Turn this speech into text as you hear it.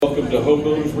Welcome to Home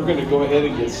Builders. We're going to go ahead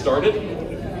and get started.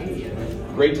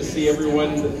 Great to see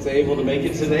everyone that's able to make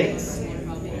it today.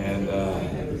 And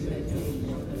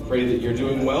pray that you're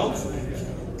doing well.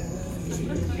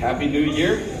 Happy New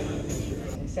Year.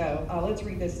 So let's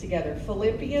read this together.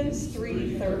 Philippians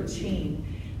 3:13.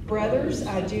 Brothers,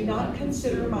 I do not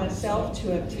consider myself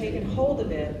to have taken hold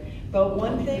of it, but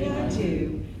one thing I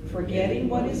do, forgetting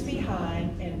what is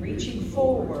behind and reaching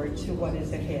forward to what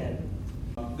is ahead.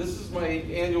 This is my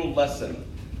annual lesson.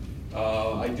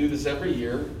 I do this every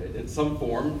year in some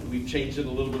form. We've changed it a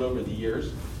little bit over the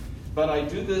years. But I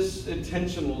do this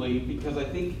intentionally because I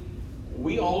think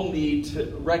we all need to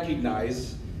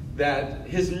recognize that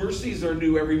His mercies are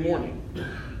new every morning.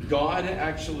 God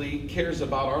actually cares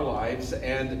about our lives,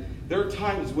 and there are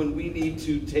times when we need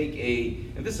to take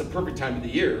and this is a perfect time of the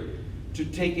year, to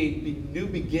take a new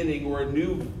beginning or a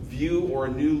new view or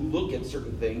a new look at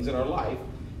certain things in our life,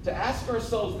 to ask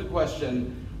ourselves the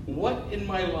question, what in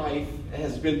my life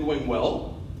has been going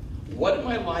well? What in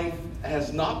my life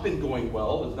has not been going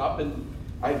well?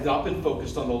 I've not been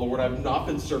focused on the Lord. I've not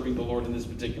been serving the Lord in this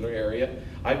particular area.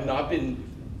 I've not been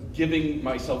giving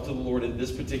myself to the Lord in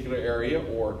this particular area,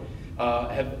 or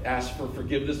have asked for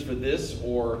forgiveness for this,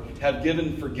 or have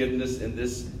given forgiveness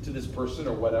to this person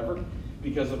or whatever,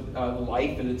 because of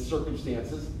life and its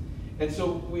circumstances. And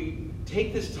so we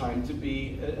take this time to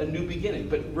be a new beginning.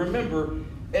 But remember,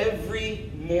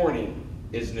 every morning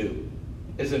is new,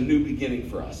 is a new beginning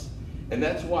for us. And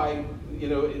that's why,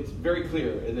 it's very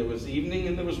clear. And there was evening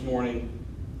and there was morning.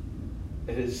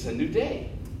 It is a new day.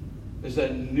 There's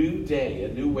a new day, a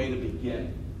new way to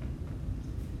begin.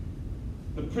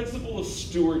 The principle of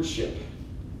stewardship.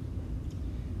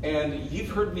 And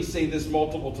you've heard me say this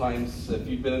multiple times if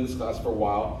you've been in this class for a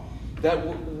while, that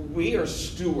we are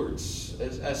stewards.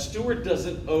 A steward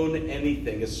doesn't own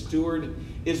anything. A steward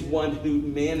is one who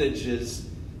manages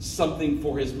something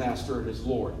for his master and his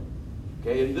Lord.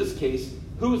 Okay, in this case,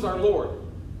 who is our Lord?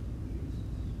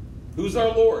 Who's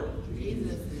our Lord?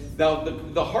 Jesus. Now,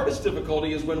 the hardest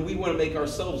difficulty is when we want to make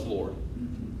ourselves Lord.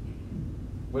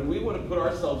 When we want to put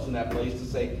ourselves in that place to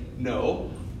say, no,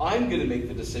 I'm going to make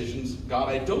the decisions. God,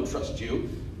 I don't trust you.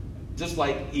 Just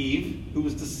like Eve, who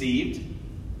was deceived,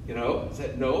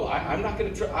 said, no, I'm not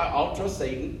going to I'll trust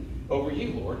Satan over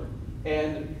you, Lord.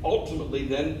 And ultimately,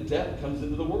 then death comes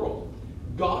into the world.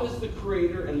 God is the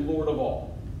creator and Lord of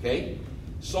all. Okay?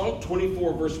 Psalm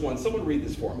 24, verse 1. Someone read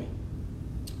this for me.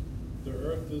 The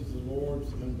earth is the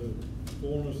Lord's and the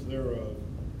fullness thereof,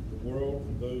 the world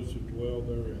and those who dwell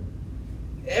therein.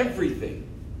 Everything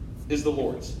is the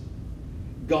Lord's.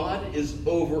 God is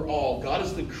over all. God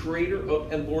is the creator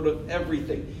and Lord of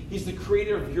everything. He's the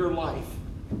creator of your life.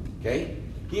 Okay?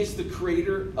 He is the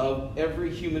creator of every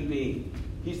human being.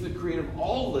 He's the creator of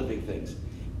all living things.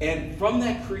 And from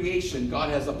that creation,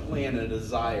 God has a plan and a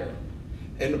desire.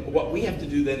 And what we have to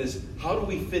do then is, how do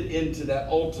we fit into that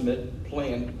ultimate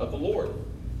plan of the Lord?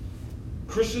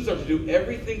 Christians are to do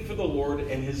everything for the Lord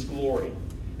and His glory.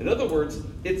 In other words,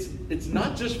 it's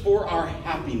not just for our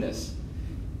happiness.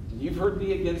 You've heard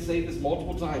me again say this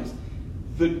multiple times.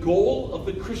 The goal of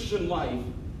the Christian life,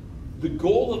 the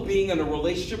goal of being in a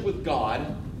relationship with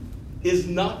God, is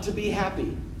not to be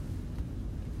happy.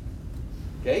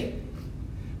 Okay?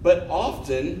 But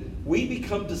often, we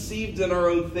become deceived in our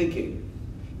own thinking.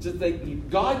 To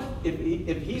think, God,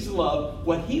 if He's love,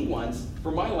 what He wants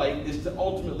for my life is to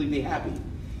ultimately be happy.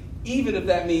 Even if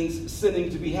that means sinning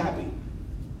to be happy.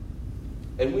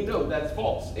 And we know that's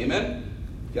false. Amen?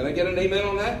 Can I get an amen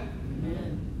on that?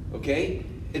 Amen. Okay?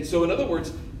 And so in other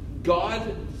words,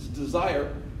 God's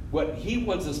desire, what He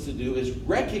wants us to do is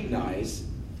recognize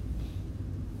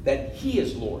that He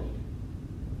is Lord.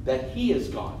 That He is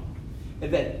God.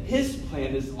 And that His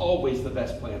plan is always the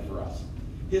best plan for us.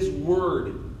 His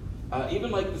word.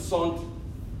 Even like the song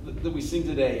that we sing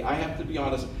today, I have to be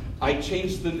honest, I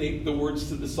changed the words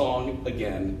to the song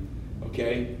again.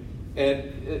 Okay?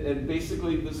 And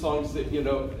basically the songs that,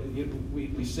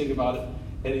 we sing about it,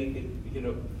 and,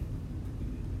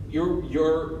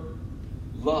 your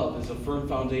love is a firm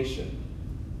foundation.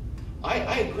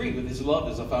 I agree with His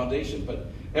love as a foundation, but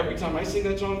every time I sing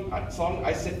that song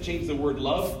I change the word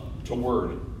love to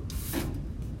word.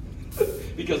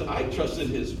 Because I trust in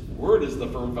His word as the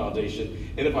firm foundation.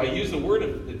 And if I use the word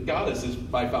of God as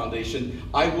my foundation,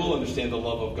 I will understand the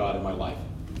love of God in my life.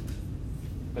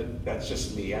 But that's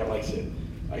just me. I like it.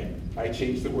 I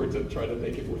change the words and try to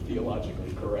make it more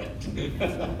theologically correct.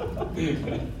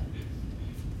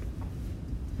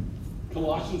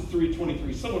 Colossians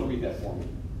 3:23. Someone read that for me.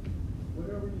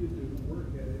 Whatever you do, work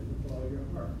at it with all your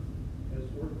heart, as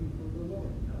working for the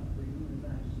Lord, not for human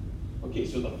masters. Okay,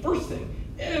 so the first thing,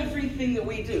 everything that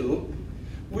we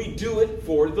do it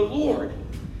for the Lord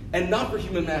and not for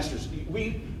human masters.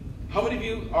 How many of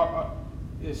you are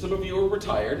some of you are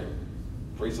retired?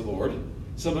 Praise the Lord.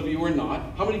 Some of you are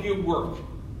not. How many of you work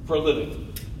for a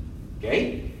living?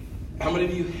 Okay? How many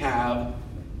of you have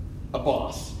a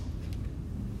boss?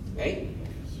 Okay?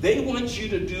 They want you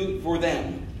to do it for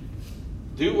them.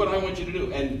 Do what I want you to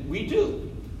do. And we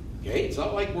do. Okay? It's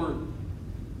not like we're,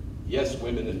 yes,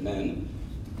 women and men,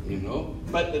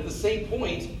 but at the same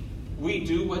point, we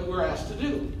do what we're asked to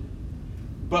do.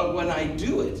 But when I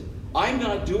do it, I'm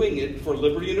not doing it for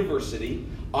Liberty University.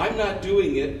 I'm not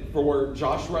doing it for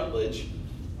Josh Rutledge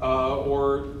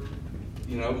or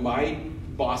my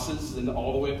bosses and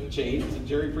all the way up the chain to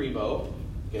Jerry Primo,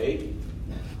 okay,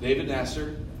 David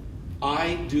Nasser.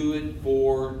 I do it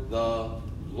for the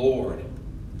Lord,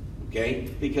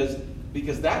 okay, because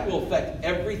that will affect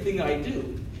everything I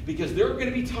do. Because there are going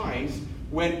to be times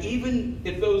when, even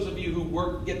if those of you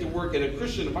who get to work in a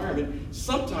Christian environment,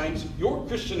 sometimes your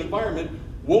Christian environment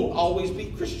won't always be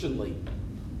Christianly.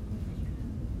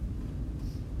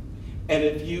 And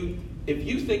if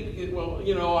you think, well,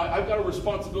 I've got a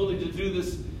responsibility to do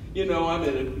this,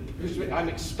 I'm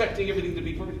expecting everything to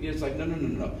be perfect. It's like,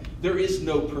 no. There is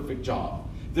no perfect job.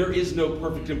 There is no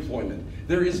perfect employment.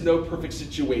 There is no perfect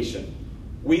situation.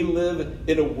 We live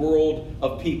in a world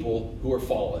of people who are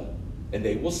fallen, and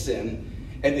they will sin,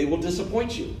 and they will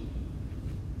disappoint you.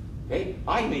 Okay?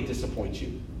 I may disappoint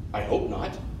you. I hope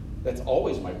not. That's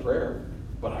always my prayer.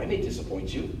 But I may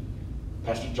disappoint you.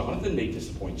 Pastor Jonathan may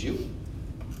disappoint you.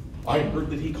 I heard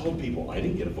that he called people. I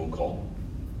didn't get a phone call.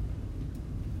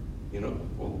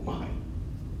 Oh my.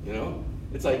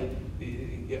 It's like,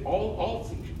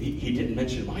 he didn't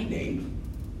mention my name.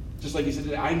 Just like he said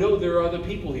today, I know there are other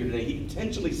people here today. He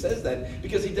intentionally says that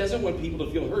because he doesn't want people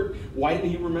to feel hurt. Why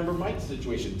didn't he remember my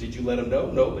situation? Did you let him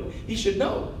know? No, but he should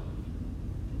know.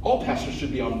 All pastors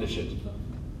should be omniscient.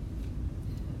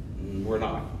 We're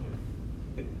not.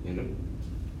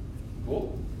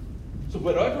 Cool. So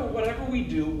whatever we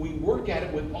do, we work at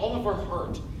it with all of our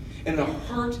heart. And the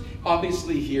heart,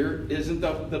 obviously here, isn't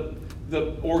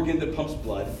the organ that pumps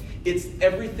blood. It's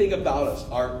everything about us.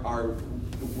 Our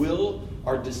will,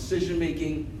 our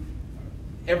decision-making,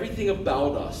 everything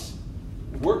about us.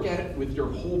 Work at it with your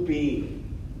whole being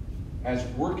as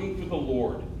working for the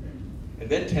Lord. And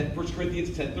then 1 Corinthians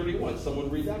 10:31. Someone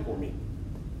read that for me.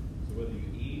 So whether you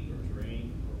eat or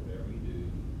drink or whatever you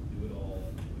do it all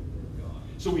for the word of God.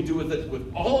 So we do it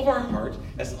with all of our heart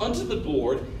as unto the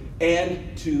Lord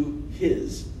and to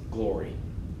His glory.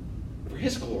 For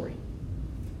His glory.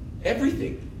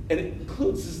 Everything. And it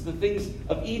includes the things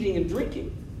of eating and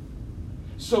drinking.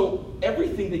 So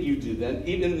everything that you do then,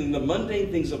 even in the mundane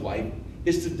things of life,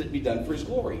 is to be done for His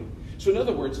glory. So in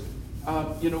other words,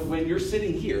 when you're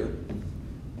sitting here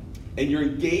and you're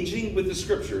engaging with the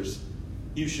Scriptures,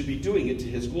 you should be doing it to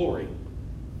His glory.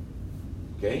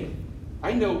 Okay?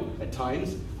 I know at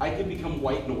times I can become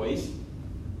white noise,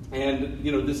 and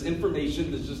this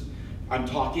information that's just, I'm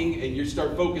talking, and you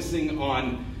start focusing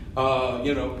on, I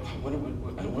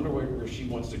wonder where she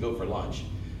wants to go for lunch.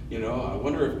 I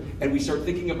wonder if, and we start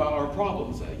thinking about our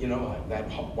problems.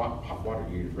 That hot water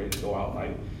heater is ready to go out.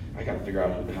 I got to figure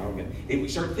out how I'm going to. And we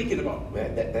start thinking about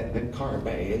that car,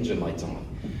 my engine light's on.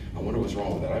 I wonder what's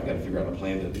wrong with that. I've got to figure out a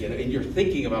plan to, and you're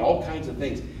thinking about all kinds of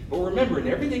things. But remember, in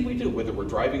everything we do, whether we're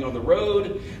driving on the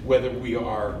road, whether we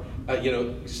are,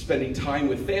 spending time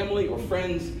with family or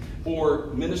friends, or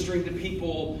ministering to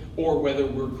people, or whether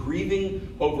we're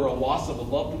grieving over a loss of a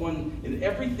loved one, in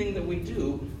everything that we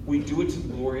do it to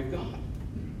the glory of God.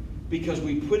 Because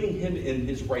we're putting Him in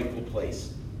His rightful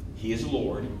place. He is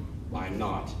Lord. I'm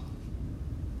not.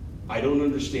 I don't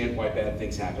understand why bad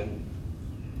things happen.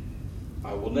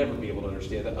 I will never be able to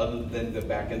understand that other than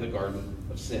back in the garden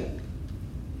of sin.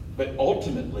 But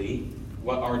ultimately,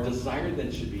 what our desire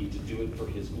then should be to do it for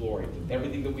His glory.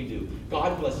 Everything that we do.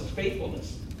 God blesses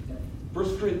faithfulness.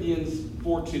 1 Corinthians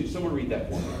 4:2. Someone read that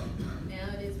for me.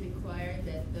 Now it is required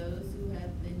that those who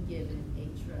have been given a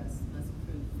trust must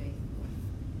prove faithful.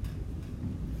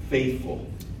 Faithful.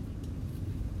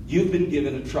 You've been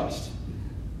given a trust.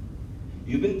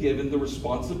 You've been given the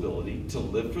responsibility to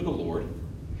live for the Lord.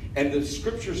 And the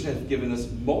Scriptures have given us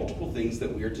multiple things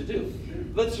that we are to do.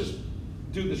 Let's just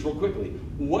do this real quickly.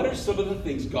 What are some of the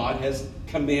things God has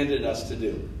commanded us to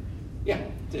do? Yeah,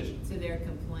 Tish. To their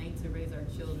complaint, to raise our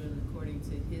children according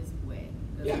to His way.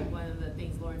 That's one of the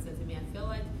things Lauren said to me. I feel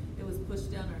like it was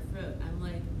pushed down our throat. I'm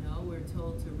like, no, we're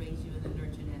told to raise you in the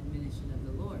nurture and admonition of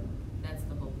the Lord. That's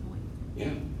the whole point.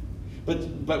 Yeah.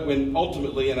 But when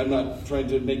ultimately, and I'm not trying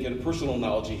to make it a personal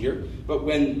analogy here, but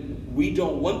when we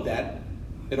don't want that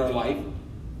in our life,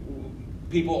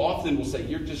 people often will say,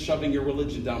 you're just shoving your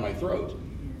religion down my throat.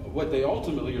 What they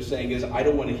ultimately are saying is, I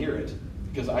don't want to hear it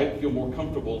because I feel more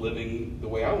comfortable living the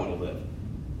way I want to live.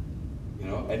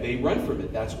 And they run from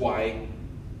it. That's why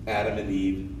Adam and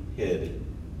Eve hid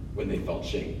when they felt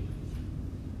shame.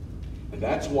 And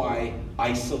that's why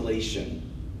isolation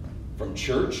from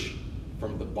church,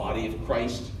 from the body of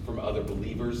Christ, from other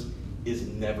believers is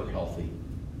never healthy.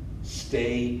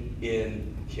 Stay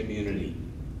in community.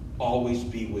 Always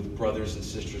be with brothers and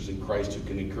sisters in Christ who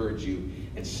can encourage you,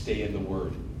 and stay in the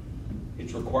Word.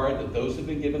 It's required that those who have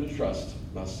been given a trust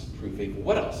must prove faithful.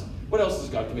 What else? What else has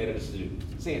God commanded us to do?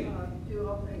 Sandy. Do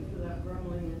all things without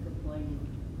grumbling and complaining.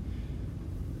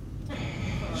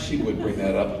 She would bring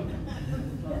that up.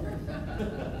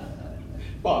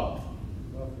 Bob.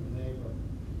 Love your neighbor.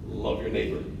 Love your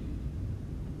neighbor.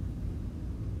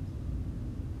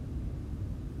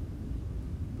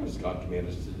 What does God command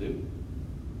us to do?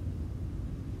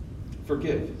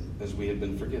 Forgive as we have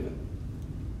been forgiven.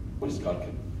 What has God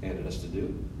commanded us to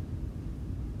do?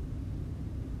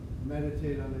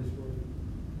 Meditate on His Word.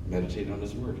 Meditate on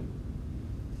His Word.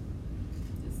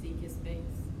 To seek His face.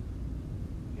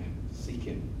 Yeah, seek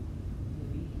Him.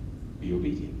 Be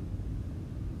obedient.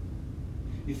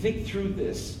 You think through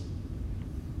this,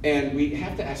 and we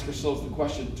have to ask ourselves the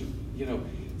question,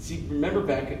 remember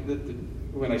back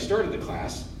when I started the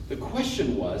class, the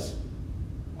question was,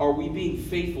 are we being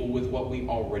faithful with what we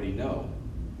already know?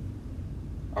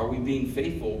 Are we being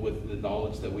faithful with the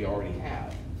knowledge that we already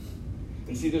have?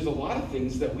 And see, there's a lot of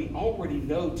things that we already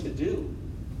know to do.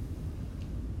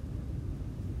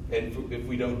 And if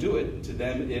we don't do it, to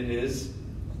them it is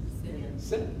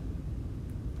sin.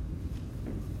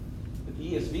 But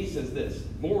the ESV says this,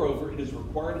 moreover, it is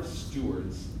required of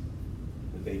stewards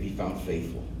that they be found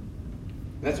faithful.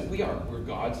 And that's what we are. We're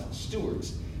God's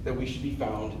stewards, that we should be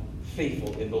found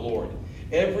faithful in the Lord.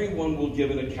 Everyone will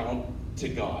give an account to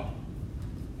God.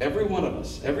 Every one of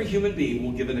us, every human being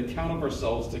will give an account of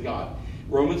ourselves to God.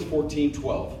 Romans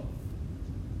 14:12.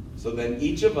 So then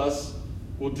each of us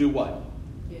will do what?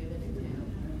 Give an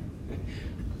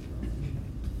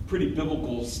account. Pretty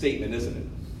biblical statement, isn't it?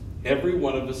 Every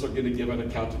one of us are going to give an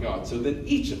account to God. So then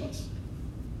each of us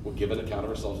will give an account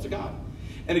of ourselves to God.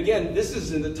 And again, this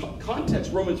is in the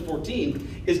context. Romans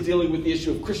 14 is dealing with the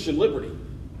issue of Christian liberty.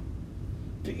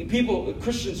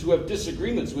 Christians who have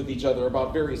disagreements with each other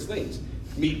about various things.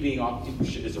 Meat being off,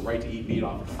 is it right to eat meat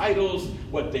off of idols?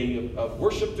 What day of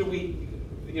worship do we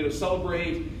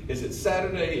celebrate? Is it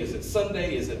Saturday? Is it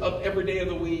Sunday? Is it up every day of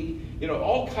the week?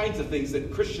 All kinds of things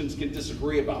that Christians can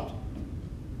disagree about.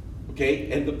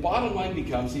 Okay? And the bottom line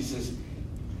becomes, he says,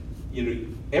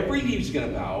 every knee's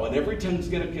going to bow and every tongue's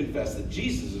going to confess that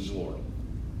Jesus is Lord.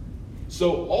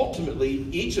 So ultimately,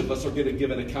 each of us are going to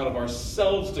give an account of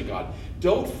ourselves to God.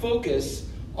 Don't focus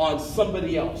on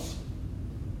somebody else.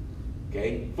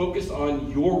 Okay? Focus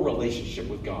on your relationship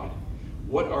with God.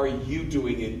 What are you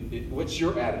doing? What's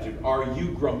your attitude? Are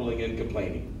you grumbling and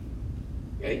complaining?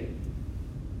 Okay?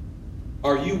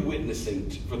 Are you witnessing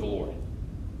for the Lord?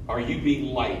 Are you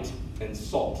being light and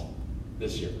salt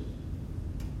this year?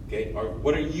 Okay?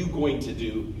 What are you going to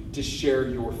do to share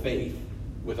your faith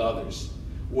with others?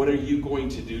 What are you going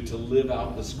to do to live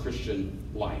out this Christian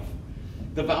life?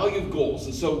 The value of goals.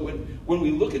 And so when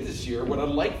we look at this year, what I'd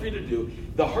like for you to do,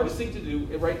 the hardest thing to do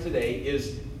right today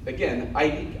is, again,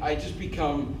 I just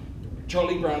become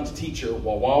Charlie Brown's teacher.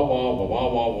 Wah, wah, wah, wah,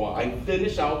 wah, wah, wah. I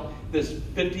finish out this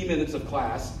 50 minutes of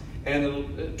class,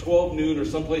 and at 12 noon or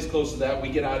someplace close to that, we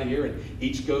get out of here, and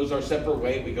each goes our separate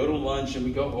way. We go to lunch, and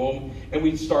we go home, and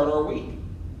we start our week.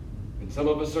 And some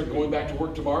of us are going back to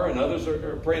work tomorrow, and others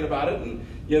are praying about it, and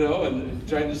and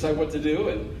trying to decide what to do,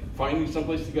 and finding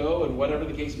someplace to go, and whatever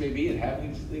the case may be, and have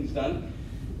these things done.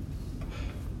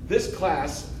 This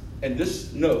class and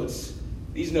these notes,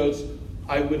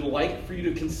 I would like for you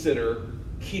to consider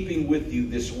keeping with you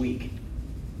this week.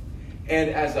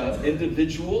 And as an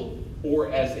individual, or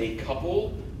as a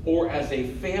couple, or as a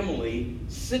family,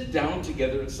 sit down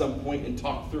together at some point and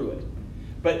talk through it.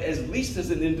 But at least as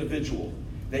an individual,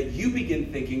 that you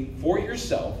begin thinking for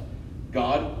yourself,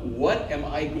 God, what am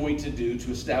I going to do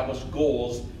to establish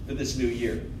goals for this new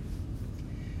year?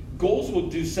 Goals will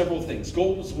do several things.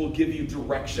 Goals will give you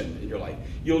direction in your life.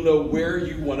 You'll know where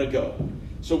you want to go.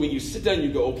 So when you sit down,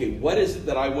 you go, okay, what is it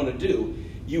that I want to do?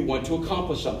 You want to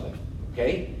accomplish something,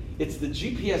 okay? It's the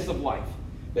GPS of life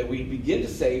that we begin to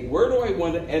say, where do I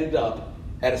want to end up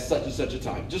at such and such a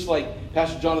time? Just like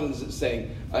Pastor Jonathan is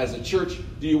saying, as a church,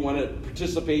 do you want to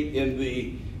participate in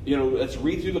the, let's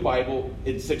read through the Bible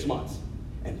in 6 months.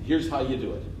 And here's how you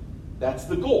do it. That's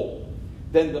the goal.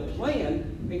 then the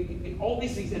plan, all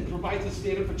these things, it provides a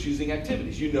standard for choosing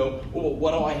activities. You know, well,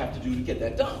 what do I have to do to get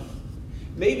that done?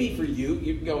 Maybe for you,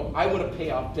 you go, I want to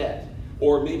pay off debt.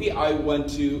 Or maybe I want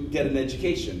to get an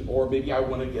education. Or maybe I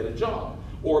want to get a job.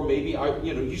 Or maybe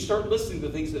you start listing the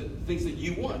things that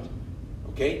you want.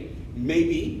 Okay?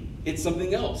 Maybe it's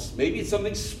something else. Maybe it's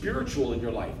something spiritual in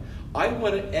your life. I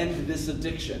want to end this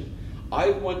addiction.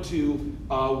 I want to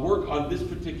work on this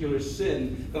particular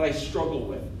sin that I struggle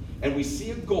with. And we see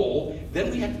a goal,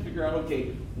 then we have to figure out,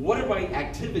 okay, what are my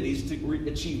activities to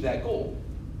achieve that goal?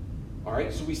 All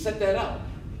right, so we set that up.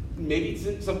 Maybe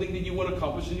it's something that you want to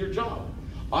accomplish in your job.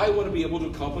 I want to be able to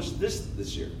accomplish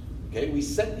this year. Okay, we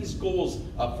set these goals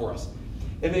up for us.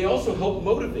 And they also help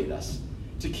motivate us,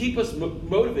 to keep us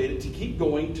motivated to keep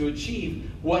going to achieve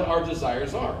what our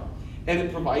desires are. And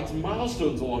it provides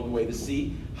milestones along the way to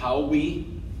see how we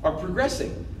are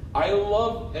progressing. I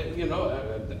love,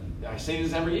 I say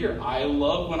this every year, I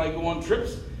love when I go on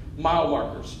trips, mile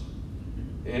markers.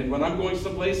 And when I'm going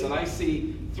someplace and I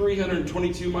see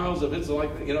 322 miles of it, so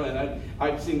and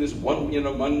I've seen this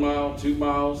 1 mile, 2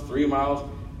 miles, 3 miles,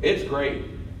 it's great.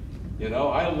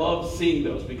 I love seeing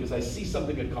those because I see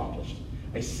something accomplished.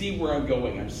 I see where I'm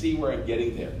going. I see where I'm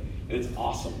getting there. And it's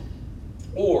awesome.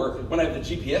 Or when I have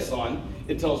the GPS on,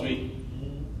 it tells me,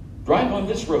 drive on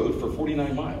this road for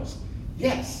 49 miles.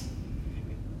 Yes.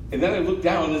 And then I look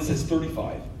down and it says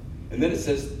 35. And then it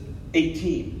says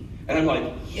 18. And I'm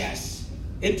like, yes.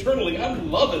 Internally,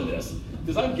 I'm loving this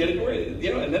because I'm getting ready.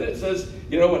 And then it says,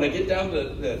 when I get down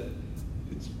to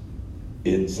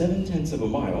it's in 0.7 of a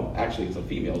mile. Actually, it's a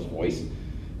female's voice,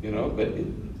 but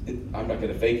I'm not going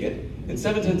to fake it. In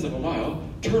 0.7 of a mile,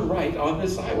 turn right on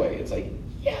this highway. It's like,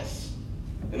 yes.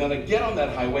 And then I get on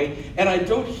that highway, and I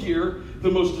don't hear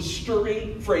the most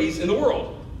disturbing phrase in the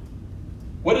world.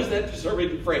 What is that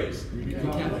disturbing phrase?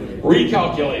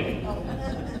 Recalculating.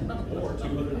 Or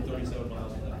 237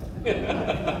 miles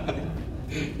left.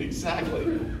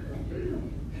 Exactly.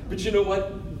 But you know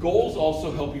what? Goals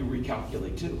also help you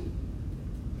recalculate too.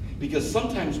 Because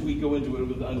sometimes we go into it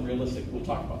with unrealistic. We'll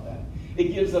talk about that.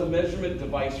 It gives a measurement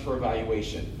device for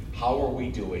evaluation. How are we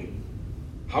doing?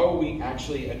 How are we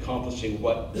actually accomplishing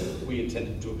what we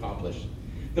intended to accomplish?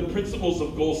 The principles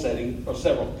of goal setting are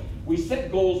several. We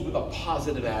set goals with a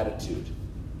positive attitude.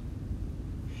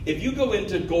 If you go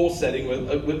into goal setting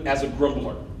as a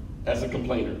grumbler, as a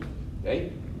complainer,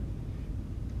 okay?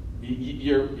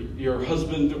 Your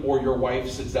husband or your wife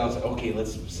sits down and says, okay,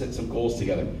 let's set some goals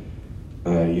together.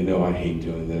 I hate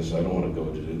doing this. I don't want to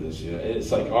go to do this.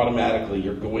 It's like automatically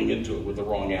you're going into it with the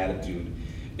wrong attitude.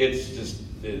 It's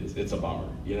a bummer.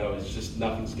 It's just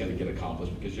nothing's going to get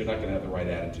accomplished because you're not going to have the right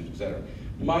attitude, etc.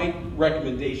 My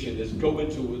recommendation is go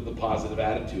into it with a positive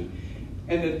attitude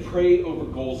and then pray over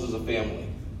goals as a family.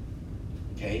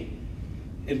 Okay?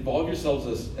 Involve yourselves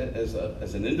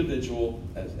as an individual,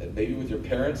 maybe with your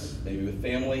parents, maybe with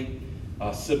family,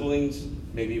 siblings,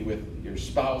 maybe with your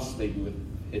spouse, maybe with,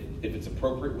 if it's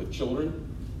appropriate, with children.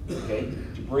 Okay?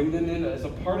 To bring them in as a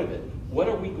part of it. What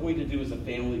are we going to do as a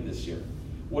family this year?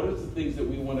 What are the things that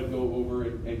we want to go over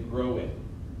and grow in?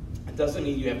 It doesn't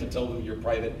mean you have to tell them your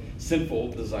private,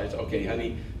 sinful desires. Okay,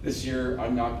 honey, this year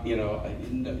I'm not, you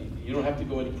don't have to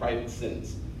go into private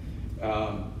sins.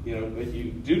 What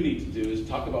you do need to do is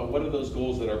talk about what are those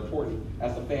goals that are important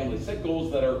as a family. Set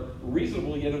goals that are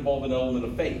reasonable yet involve an element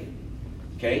of faith.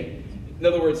 Okay? In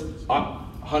other words,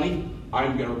 honey,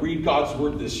 I'm going to read God's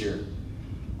Word this year.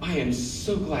 I am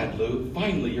so glad, Lou.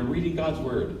 Finally, you're reading God's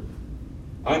Word.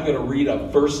 I'm going to read a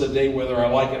verse a day whether I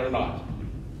like it or not.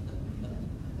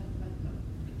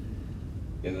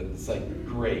 And it's like,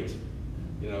 great.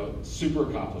 Super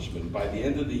accomplishment. By the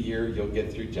end of the year, you'll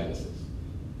get through Genesis.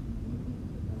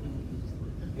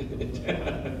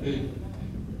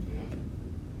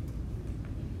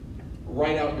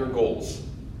 Write out your goals.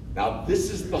 Now, this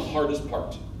is the hardest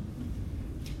part.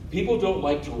 People don't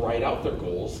like to write out their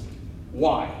goals.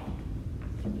 Why?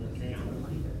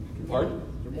 Pardon?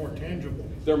 They're more tangible.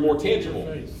 They're more tangible.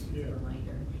 Face, yeah.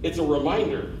 It's a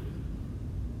reminder.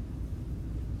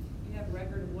 You have a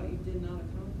record of what you did not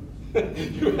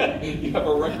accomplish. You have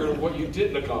a record of what you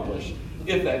didn't accomplish,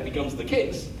 if that becomes the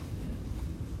case.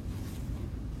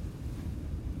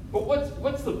 But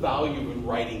what's the value in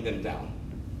writing them down?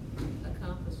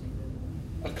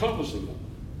 Accomplishing them.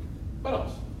 What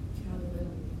else? Accountability.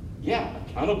 Yeah,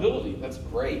 accountability. That's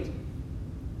great.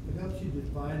 It helps you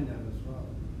define them as well.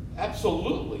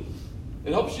 Absolutely.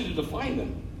 It helps you to define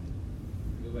them.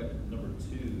 Go back to number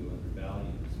 2 under values.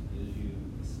 Gives you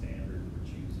a standard for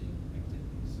choosing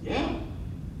activities. Yeah.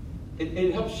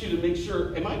 It helps you to make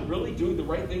sure, am I really doing the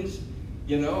right things,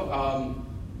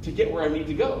 to get where I need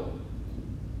to go?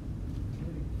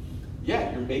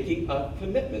 making a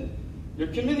commitment. You're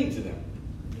committing to them.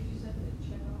 Did you send it to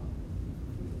check off?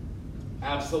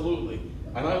 Absolutely.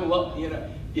 And I love,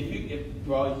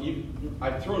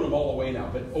 I've thrown them all away now,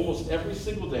 but almost every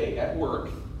single day at work,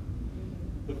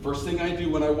 the first thing I do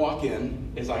when I walk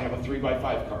in is I have a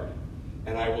 3x5 card.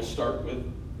 And I will start with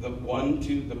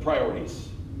the priorities.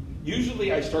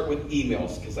 Usually I start with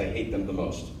emails because I hate them the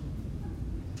most.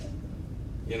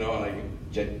 And I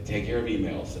take care of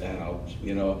emails, and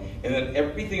and then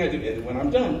everything I do, and when I'm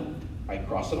done, I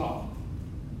cross it off.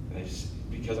 And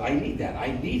because I need that.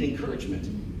 I need encouragement.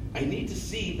 I need to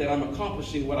see that I'm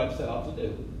accomplishing what I've set out to do.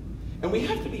 And we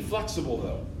have to be flexible,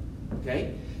 though.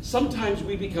 Okay? Sometimes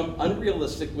we become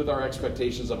unrealistic with our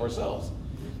expectations of ourselves.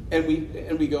 And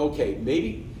we go, okay,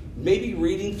 maybe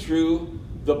reading through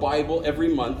the Bible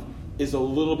every month is a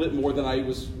little bit more than I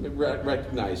was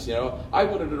recognized. I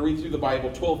wanted to read through the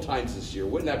Bible 12 times this year.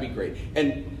 Wouldn't that be great?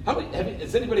 And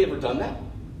has anybody ever done that?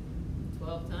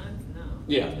 12 times? No.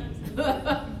 Yeah.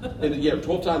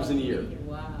 12 times in a year.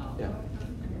 Wow.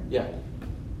 Yeah.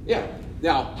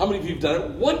 Now, how many of you have done it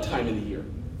one time in a year?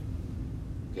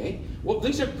 Okay. Well,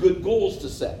 these are good goals to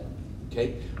set.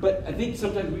 Okay. But I think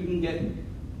sometimes we can get,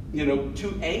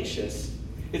 too anxious.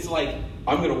 It's like,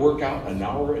 I'm going to work out an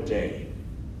hour a day.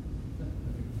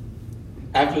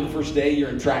 After the first day, you're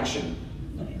in traction.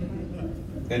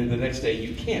 And the next day,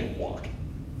 you can't walk.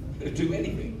 Do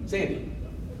anything. Sandy.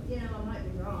 I might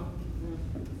be wrong,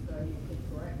 so you could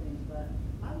correct me, but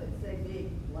I would say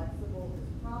being flexible is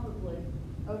probably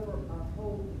over our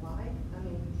whole life.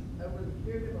 Over the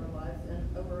period of our lives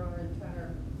and over our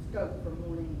entire scope from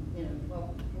morning,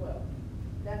 12 to 12.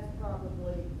 That's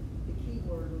probably the key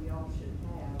word we all should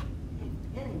have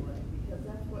anyway, because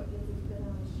that's what gets us bent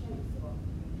out of shape so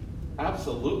often.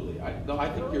 Absolutely. I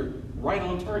think you're right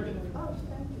on target. Oh,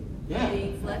 thank you. Yeah.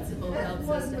 Being flexible helps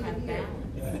us to have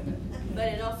balance. But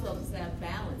it also helps us to have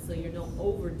balance so you don't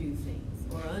overdo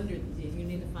things or underdo things. You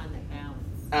need to find that balance.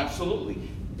 Absolutely.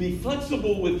 Be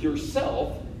flexible with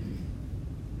yourself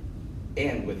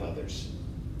and with others.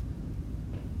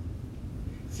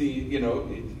 See,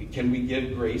 can we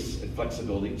give grace and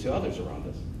flexibility to others around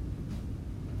us?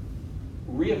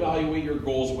 Reevaluate your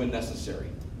goals when necessary.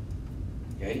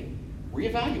 Okay?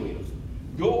 Reevaluate them.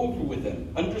 Go over with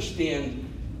them. Understand,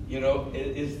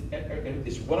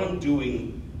 is what I'm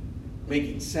doing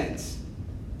making sense?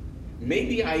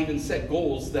 Maybe I even set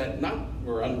goals that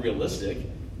were unrealistic,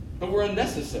 but were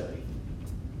unnecessary.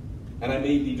 And I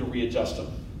may need to readjust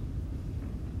them.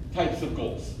 Types of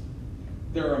goals.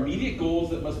 There are immediate goals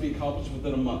that must be accomplished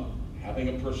within a month. Having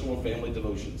a personal family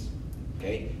devotions.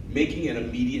 Okay? Making an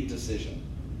immediate decision.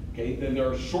 Okay? Then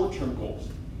there are short-term goals.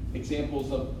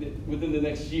 Examples of within the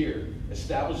next year.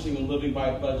 Establishing and living by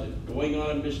a budget. Going on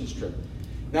a missions trip.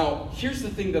 Now, here's the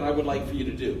thing that I would like for you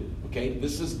to do. Okay?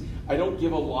 I don't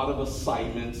give a lot of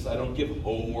assignments. I don't give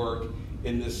homework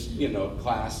in this,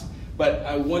 class. But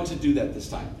I want to do that this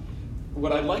time.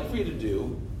 What I'd like for you to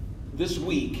do this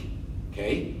week,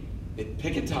 okay,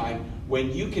 pick a time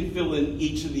when you can fill in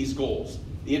each of these goals,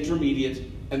 the intermediate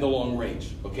and the long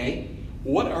range, okay?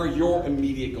 What are your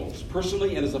immediate goals,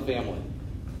 personally and as a family?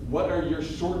 What are your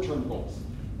short-term goals?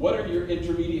 What are your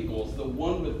intermediate goals? The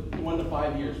one with 1 to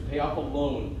 5 years, pay off a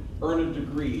loan, earn a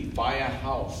degree, buy a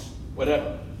house,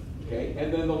 whatever, okay?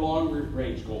 And then the long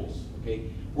range goals, okay?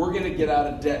 We're going to get out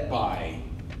of debt by,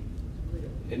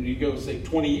 and you go say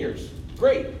 20 years.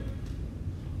 Great.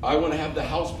 I want to have the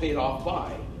house paid off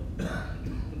by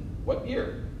what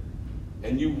year?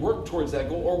 And you work towards that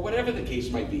goal, or whatever the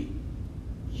case might be.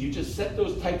 You just set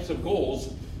those types of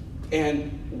goals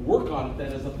and work on it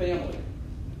then as a family.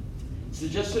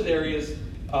 Suggested areas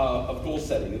of goal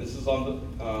setting, and this is on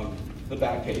the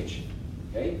back page.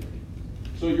 Okay?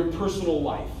 So your personal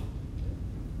life.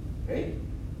 Okay?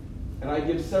 And I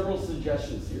give several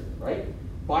suggestions here, right?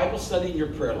 Bible study and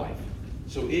your prayer life.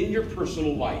 So in your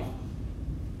personal life,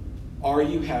 are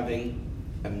you having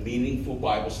a meaningful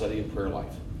Bible study and prayer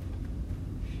life?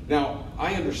 Now,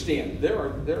 I understand there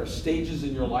are stages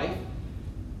in your life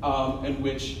in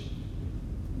which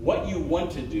what you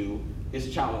want to do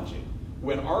is challenging.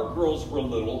 When our girls were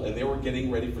little and they were getting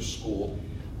ready for school,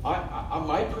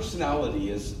 my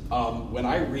personality is when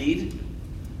I read,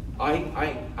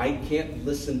 I can't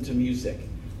listen to music.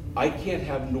 I can't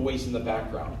have noise in the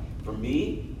background. For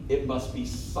me, it must be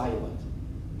silent.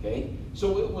 Okay?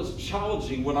 So it was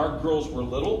challenging when our girls were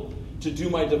little to do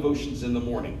my devotions in the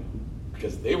morning.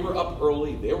 Because they were up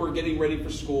early, they were getting ready for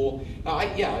school. Now,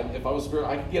 if I was spiritual,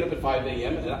 I could get up at 5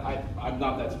 a.m. and I'm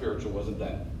not that spiritual, wasn't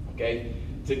that? Okay?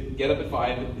 To get up at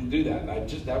 5 and do that.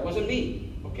 That wasn't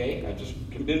me. Okay? I just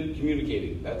been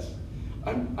communicating.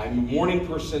 I'm a morning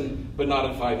person, but not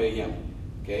at 5 a.m.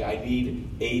 Okay, I need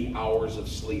 8 hours of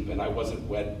sleep, and I wasn't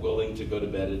willing to go to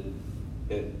bed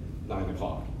at 9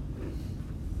 o'clock.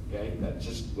 Okay, that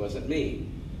just wasn't me.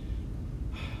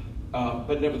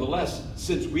 But nevertheless,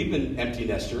 since we've been empty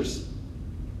nesters,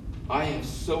 I have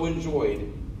so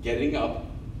enjoyed getting up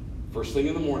first thing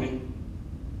in the morning.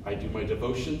 I do my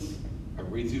devotions. I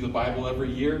read through the Bible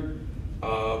every year.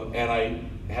 And I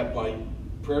have my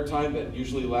prayer time that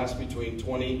usually lasts between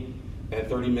 20 and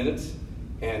 30 minutes.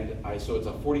 And so it's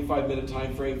a 45-minute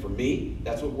time frame for me.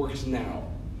 That's what works now.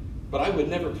 But I would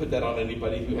never put that on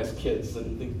anybody who has kids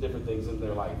and different things in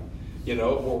their life.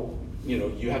 Or,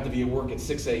 you have to be at work at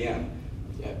 6 a.m.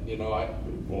 I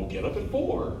won't get up at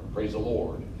 4. Praise the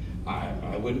Lord.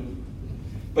 I wouldn't.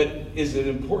 But is it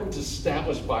important to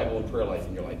establish Bible and prayer life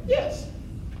in your life? Yes.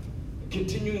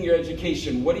 Continuing your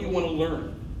education, what do you want to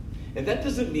learn? And that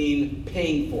doesn't mean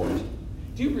paying for it.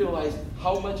 Do you realize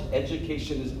how much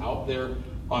education is out there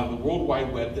on the World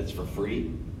Wide Web that's for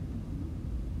free?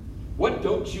 What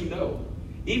don't you know?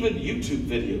 Even YouTube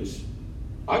videos.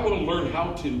 I want to learn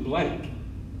how to blank.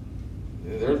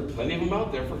 There are plenty of them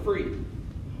out there for free.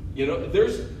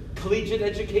 There's collegiate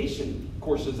education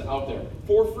courses out there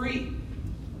for free.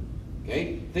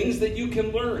 Okay? Things that you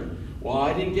can learn. Well,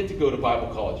 I didn't get to go to Bible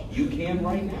college. You can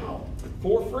right now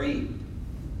for free.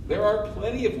 There are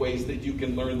plenty of ways that you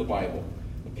can learn the Bible.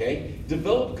 Okay?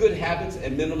 Develop good habits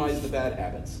and minimize the bad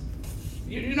habits.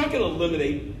 You're not going to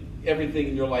eliminate everything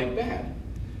in your life bad.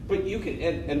 But you can,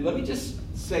 and let me just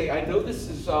say, I know this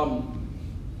is,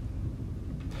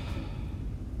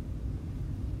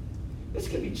 this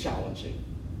can be challenging.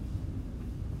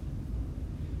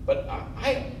 But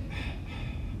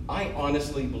I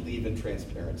honestly believe in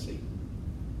transparency.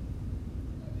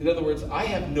 In other words, I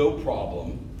have no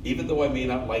problem, even though I may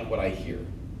not like what I hear,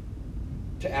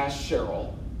 to ask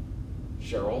Cheryl,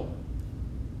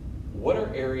 what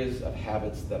are areas of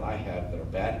habits that I have that are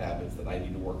bad habits that I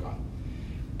need to work on?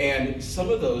 And some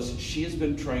of those, she has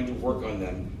been trying to work on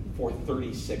them for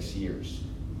 36 years.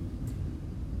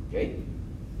 Okay?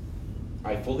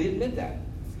 I fully admit that.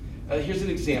 Here's an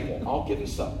example. I'll give you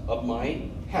some of my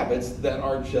habits that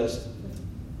are just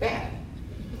bad.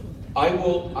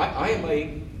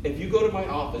 If you go to my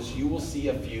office, you will see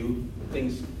a few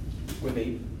things with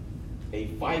a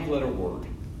 5-letter word.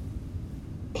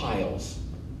 Piles.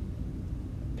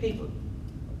 Paper.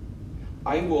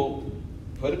 I will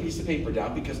put a piece of paper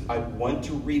down because I want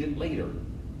to read it later.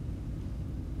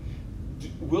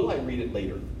 Will I read it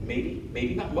later? Maybe.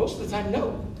 Maybe not. Most of the time,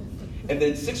 no. And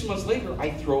then 6 months later, I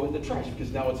throw it in the trash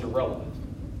because now it's irrelevant.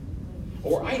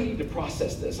 Or I need to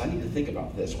process this. I need to think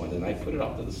about this one, and I put it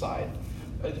off to the side.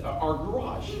 Our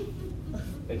garage.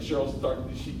 And Cheryl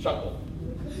she chuckled.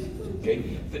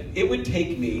 Okay? It would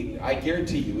take me, I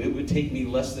guarantee you, it would take me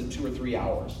less than 2 or 3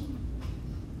 hours.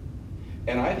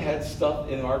 And I've had stuff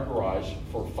in our garage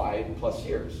for 5+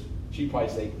 years. She'd probably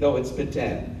say, no, it's been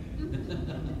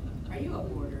 10. Are you a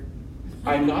hoarder?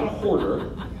 I'm not a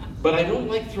hoarder, but I don't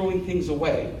like throwing things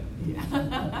away. Because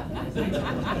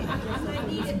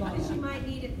you might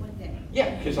need it one day.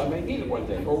 Yeah, because I might need it one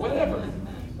day, or whatever.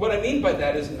 What I mean by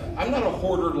that is, I'm not a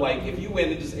hoarder like if you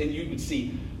went and you would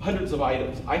see hundreds of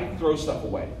items. I throw stuff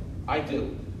away. I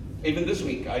do. Even this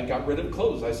week, I got rid of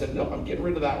clothes. I said, no, I'm getting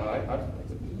rid of that one.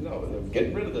 I'm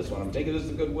getting rid of this one. I'm taking this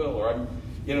to Goodwill, or I'm,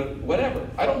 whatever.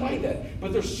 I don't mind that.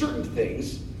 But there's certain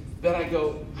things that I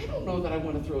go, I don't know that I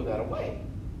want to throw that away.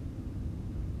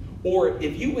 Or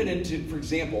if you went into, for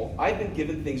example, I've been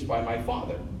given things by my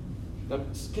father. Now,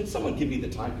 can someone give me the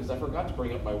time? Because I forgot to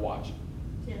bring up my watch.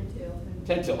 10 till.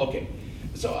 10 till, okay.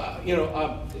 So,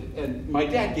 and my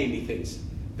dad gave me things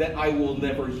that I will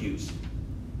never use.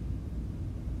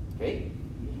 Okay?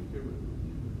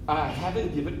 I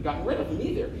haven't gotten rid of them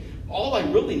either. All I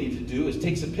really need to do is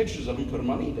take some pictures of them and put them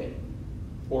on eBay.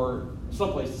 Or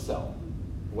someplace to sell.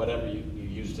 Whatever you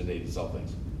use today to sell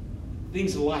things.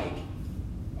 Things like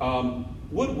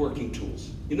woodworking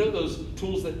tools. You know those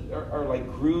tools that are like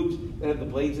grooves that have the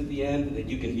blades at the end that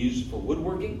you can use for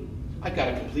woodworking? I've got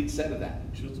a complete set of that.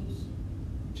 Chisels?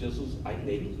 Chisels,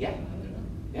 maybe, yeah.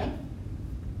 Yeah.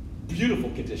 Beautiful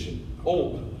condition.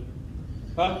 Old.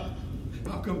 Huh?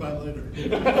 I'll come by later.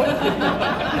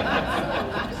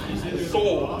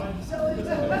 Sold.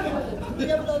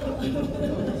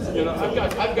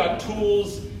 I've got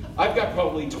tools. I've got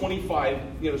probably 25,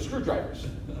 screwdrivers.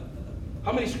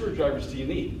 How many screwdrivers do you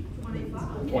need?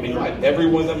 25. 25. Every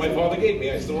one that my father gave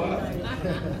me, I still have.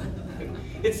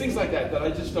 It's things like that I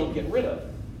just don't get rid of.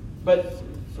 But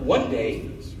one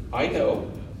day, I know,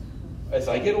 as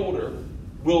I get older,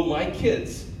 will my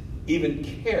kids even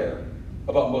care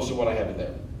about most of what I have in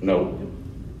there? No.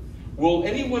 Will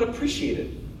anyone appreciate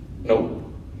it? No.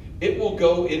 It will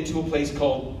go into a place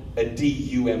called a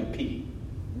DUMP.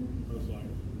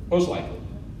 Most likely.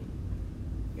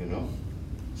 You know?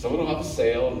 Someone will have a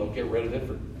sale and they'll get rid of it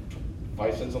for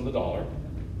 5 cents on the dollar.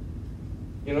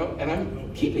 You know? And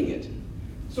I'm keeping it.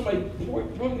 So my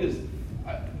point is,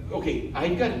 okay,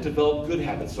 I've got to develop good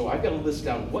habits. So I've got to list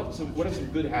down what are some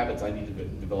good habits I need to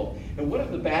develop and what are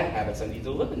the bad habits I need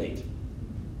to eliminate.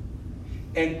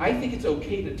 And I think it's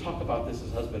okay to talk about this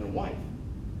as husband and wife.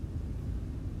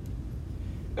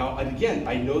 Now, and again,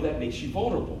 I know that makes you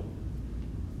vulnerable.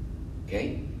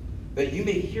 Okay? That you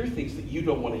may hear things that you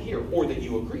don't want to hear or that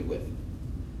you agree with.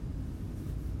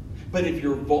 But if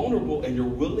you're vulnerable and you're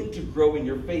willing to grow in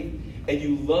your faith and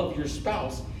you love your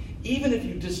spouse, even if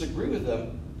you disagree with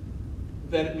them,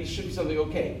 then it should be something,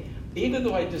 okay, even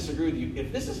though I disagree with you,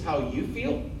 if this is how you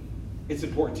feel, it's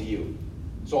important to you.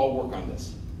 So I'll work on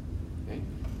this. Okay?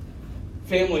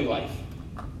 Family life.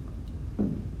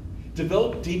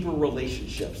 Develop deeper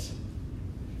relationships.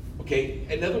 Okay?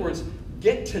 In other words,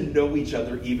 get to know each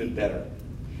other even better.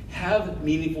 Have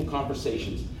meaningful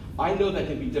conversations. I know that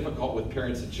can be difficult with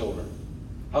parents and children.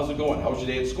 How's it going? How was your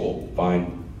day at school? Fine.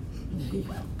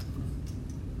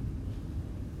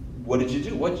 What did you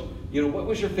do? What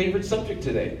was your favorite subject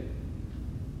today?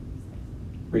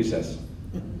 Recess.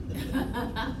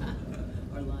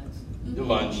 Or lunch. Your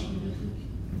lunch.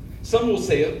 Some will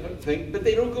say a thing, but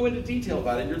they don't go into detail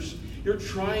about it. You're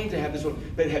trying to have this one,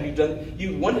 but have you done?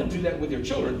 You want to do that with your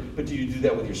children, but do you do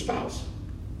that with your spouse?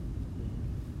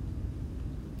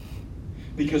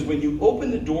 Because when you open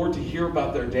the door to hear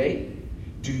about their day,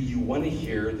 do you want to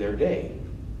hear their day?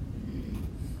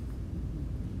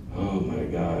 Oh my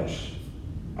gosh.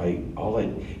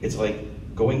 It's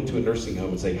like going to a nursing home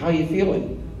and saying, how are you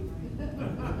feeling?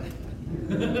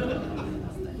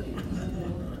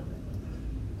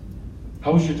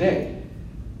 How was your day?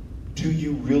 Do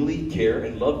you really care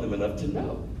and love them enough to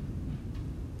know?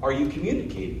 Are you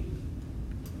communicating?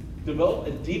 Develop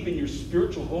and deepen your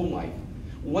spiritual home life.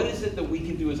 What is it that we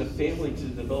can do as a family to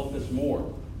develop this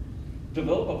more?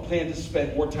 Develop a plan to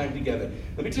spend more time together.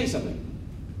 Let me tell you something.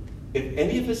 If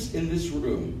any of us in this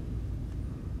room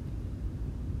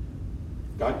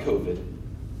got COVID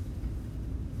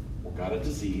or got a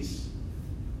disease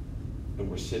and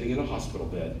we're sitting in a hospital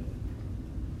bed,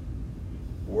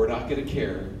 we're not going to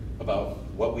care about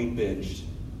what we've binged,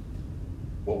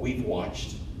 what we've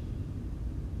watched.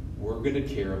 We're going to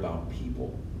care about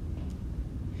people.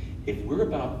 If we're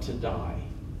about to die,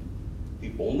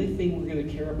 the only thing we're going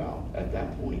to care about at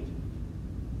that point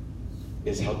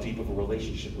is how deep of a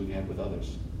relationship we've had with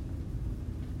others.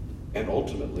 And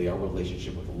ultimately, our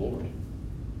relationship with the Lord.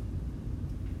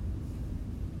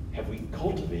 Have we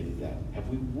cultivated that? Have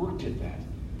we worked at that?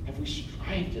 Have we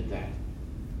strived at that?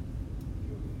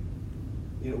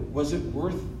 Was it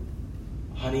worth,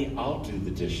 honey, I'll do the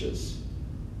dishes.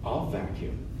 I'll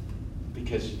vacuum.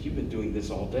 Because you've been doing this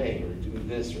all day, or doing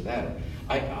this or that.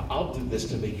 Or, I'll do this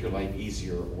to make your life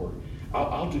easier, or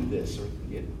I'll do this. Or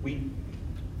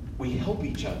we help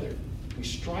each other. We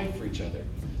strive for each other.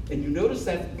 And you notice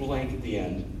that blank at the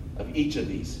end of each of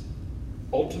these.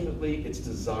 Ultimately, it's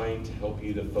designed to help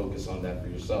you to focus on that for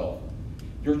yourself.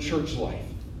 Your church life.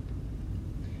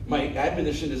 My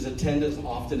admonition is attend as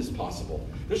often as possible.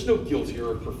 There's no guilt here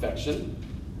or perfection.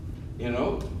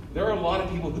 There are a lot of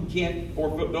people who can't or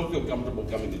don't feel comfortable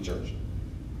coming to church.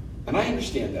 And I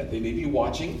understand that. They may be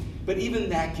watching, but even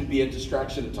that can be a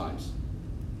distraction at times.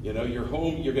 You're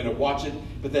home, you're going to watch it,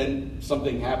 but then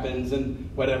something happens and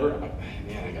whatever.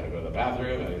 Man, I got to go to the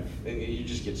bathroom. And you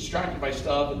just get distracted by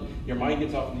stuff and your mind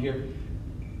gets off in here.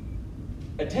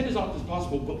 Attend as often as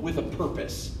possible, but with a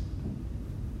purpose.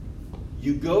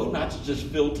 You go not to just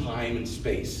fill time and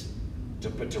space,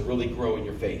 but to really grow in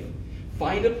your faith.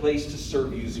 Find a place to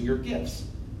serve using your gifts.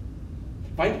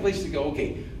 Find a place to go,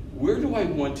 okay, where do I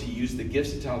want to use the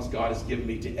gifts and talents God has given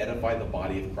me to edify the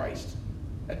body of Christ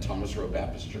at Thomas Road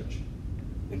Baptist Church?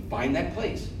 And find that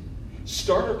place.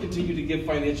 Start or continue to give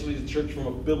financially to the church from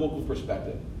a biblical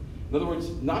perspective. In other words,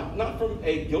 not from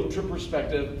a guilt trip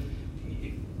perspective.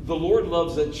 The Lord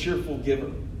loves a cheerful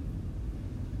giver.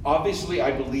 Obviously,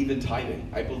 I believe in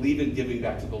tithing. I believe in giving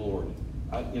back to the Lord.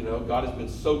 God has been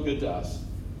so good to us.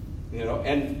 There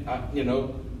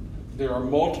are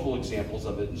multiple examples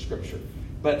of it in Scripture.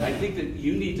 But I think that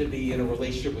you need to be in a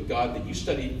relationship with God that you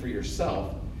study for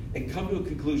yourself and come to a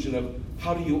conclusion of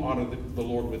how do you honor the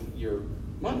Lord with your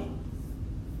money?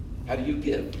 How do you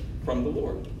give from the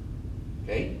Lord?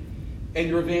 Okay? And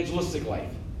your evangelistic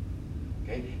life.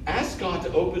 Okay? Ask God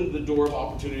to open the door of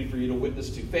opportunity for you to witness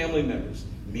to family members,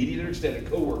 immediate or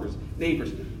extended, co-workers,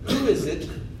 neighbors. Who is it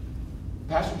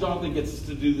Pastor Jonathan gets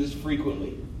to do this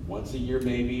frequently, once a year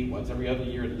maybe, once every other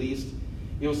year at least.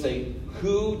 He'll say,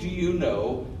 who do you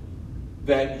know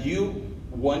that you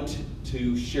want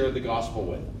to share the gospel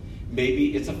with?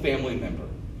 Maybe it's a family member.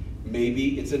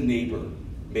 Maybe it's a neighbor.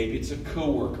 Maybe it's a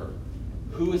coworker.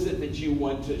 Who is it that you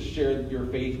want to share your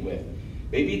faith with?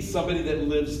 Maybe it's somebody that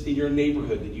lives in your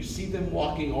neighborhood, that you see them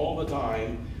walking all the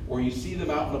time, or you see them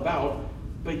out and about,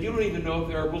 but you don't even know if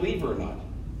they're a believer or not.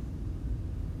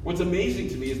 What's amazing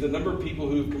to me is the number of people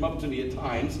who've come up to me at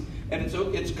times, and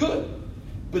it's good,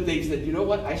 but they said, you know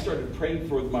what, I started praying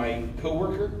for my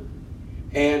coworker,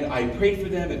 and I prayed for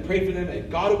them,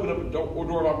 and God opened up a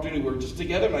door of opportunity. We're just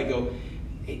together, and I go,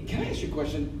 hey, can I ask you a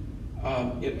question?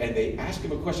 And they ask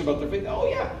him a question about their faith. Oh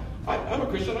yeah, I'm a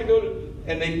Christian, I go to,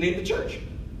 and they name the church.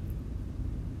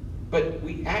 But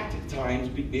we act at times,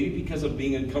 maybe because of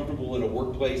being uncomfortable in a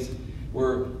workplace,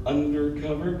 we're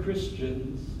undercover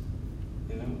Christians,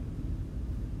 you know.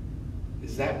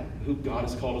 Is that who God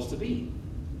has called us to be?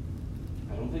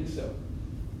 I don't think so.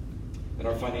 In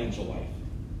our financial life,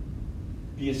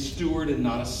 be a steward and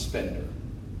not a spender.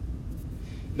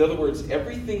 In other words,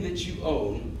 everything that you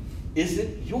own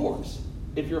isn't yours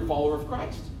if you're a follower of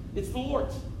Christ. It's the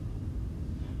Lord's.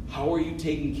 How are you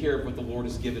taking care of what the Lord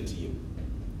has given to you?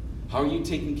 How are you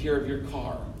taking care of your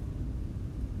car?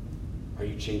 Are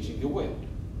you changing the oil?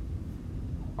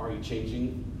 Are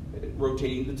you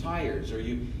rotating the tires? Are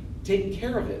you taking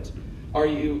care of it? Are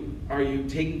you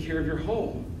taking care of your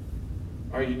home?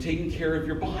 Are you taking care of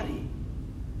your body?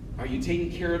 Are you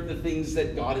taking care of the things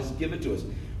that God has given to us?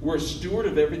 We're a steward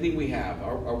of everything we have.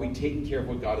 Are we taking care of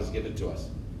what God has given to us?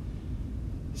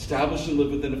 Establish and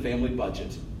live within a family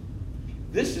budget.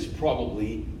 This is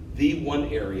probably the one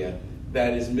area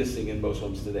that is missing in most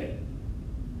homes today.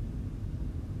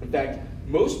 In fact,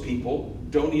 most people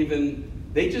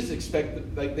they just expect,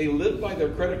 like they live by their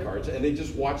credit cards and they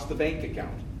just watch the bank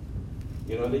account.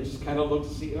 You know, they just kind of look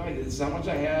to see, oh, this is how much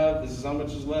I have, this is how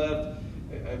much is left,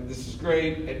 this is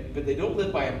great, but they don't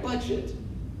live by a budget.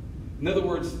 In other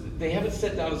words, they haven't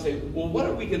sat down and say, well, what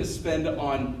are we going to spend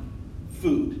on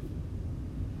food?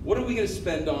 What are we going to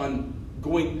spend on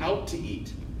going out to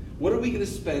eat? What are we going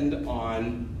to spend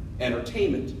on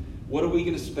entertainment? What are we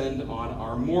going to spend on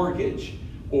our mortgage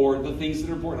or the things that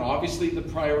are important? Obviously, the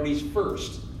priorities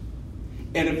first.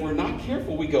 And if we're not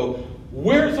careful, we go,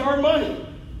 where's our money?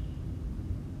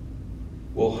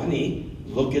 Well, honey,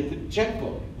 look at the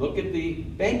checkbook. Look at the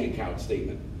bank account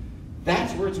statement.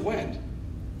 That's where it's went.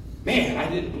 Man, I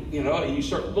didn't, you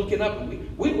start looking up.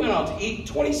 We went out to eat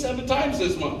 27 times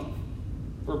this month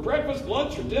for breakfast,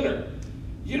 lunch, or dinner.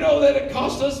 You know that it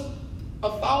cost us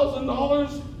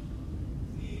 $1,000?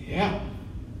 Yeah.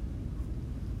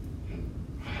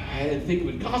 I didn't think it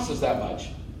would cost us that much.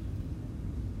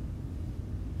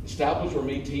 Establish or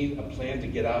maintain a plan to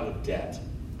get out of debt.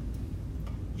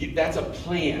 That's a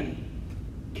plan,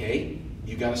 okay?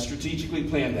 You got to strategically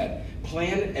plan that.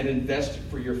 Plan and invest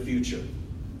for your future.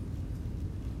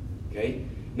 Okay?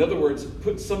 In other words,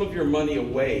 put some of your money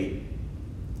away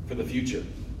for the future.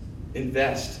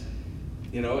 Invest.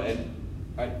 And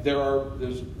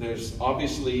there's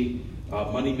obviously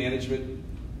money management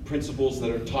principles that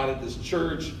are taught at this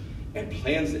church, and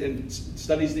plans and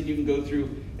studies that you can go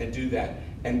through and do that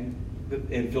and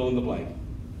fill in the blank.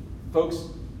 Folks,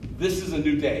 this is a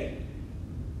new day,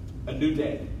 a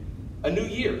new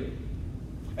year,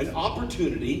 an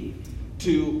opportunity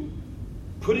to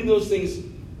putting those things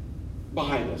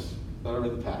behind us that are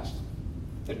in the past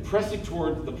and pressing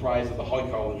toward the prize of the high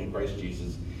calling in Christ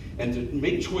Jesus, and to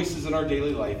make choices in our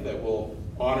daily life that will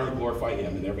honor and glorify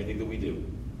Him in everything that we do.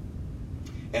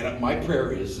 And my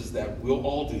prayer is that we'll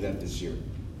all do that this year.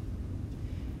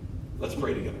 Let's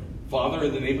pray together. Father,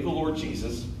 in the name of the Lord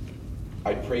Jesus,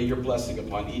 I pray your blessing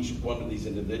upon each one of these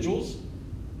individuals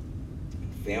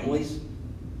and families,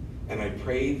 and I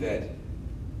pray that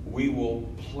we will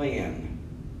plan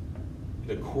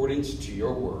in accordance to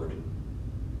your word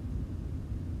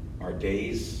our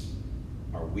days,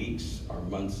 our weeks, our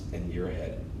months, and year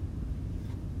ahead.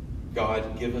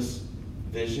 God, give us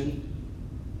vision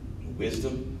and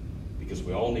wisdom, because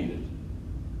we all need it.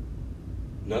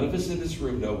 None of us in this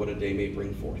room know what a day may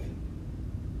bring forth,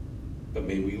 but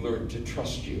may we learn to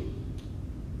trust you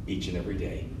each and every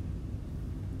day,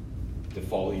 to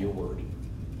follow your word.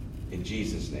 In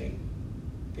Jesus' name,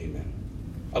 amen.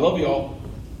 I love you all.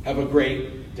 Have a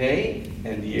great day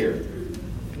and year.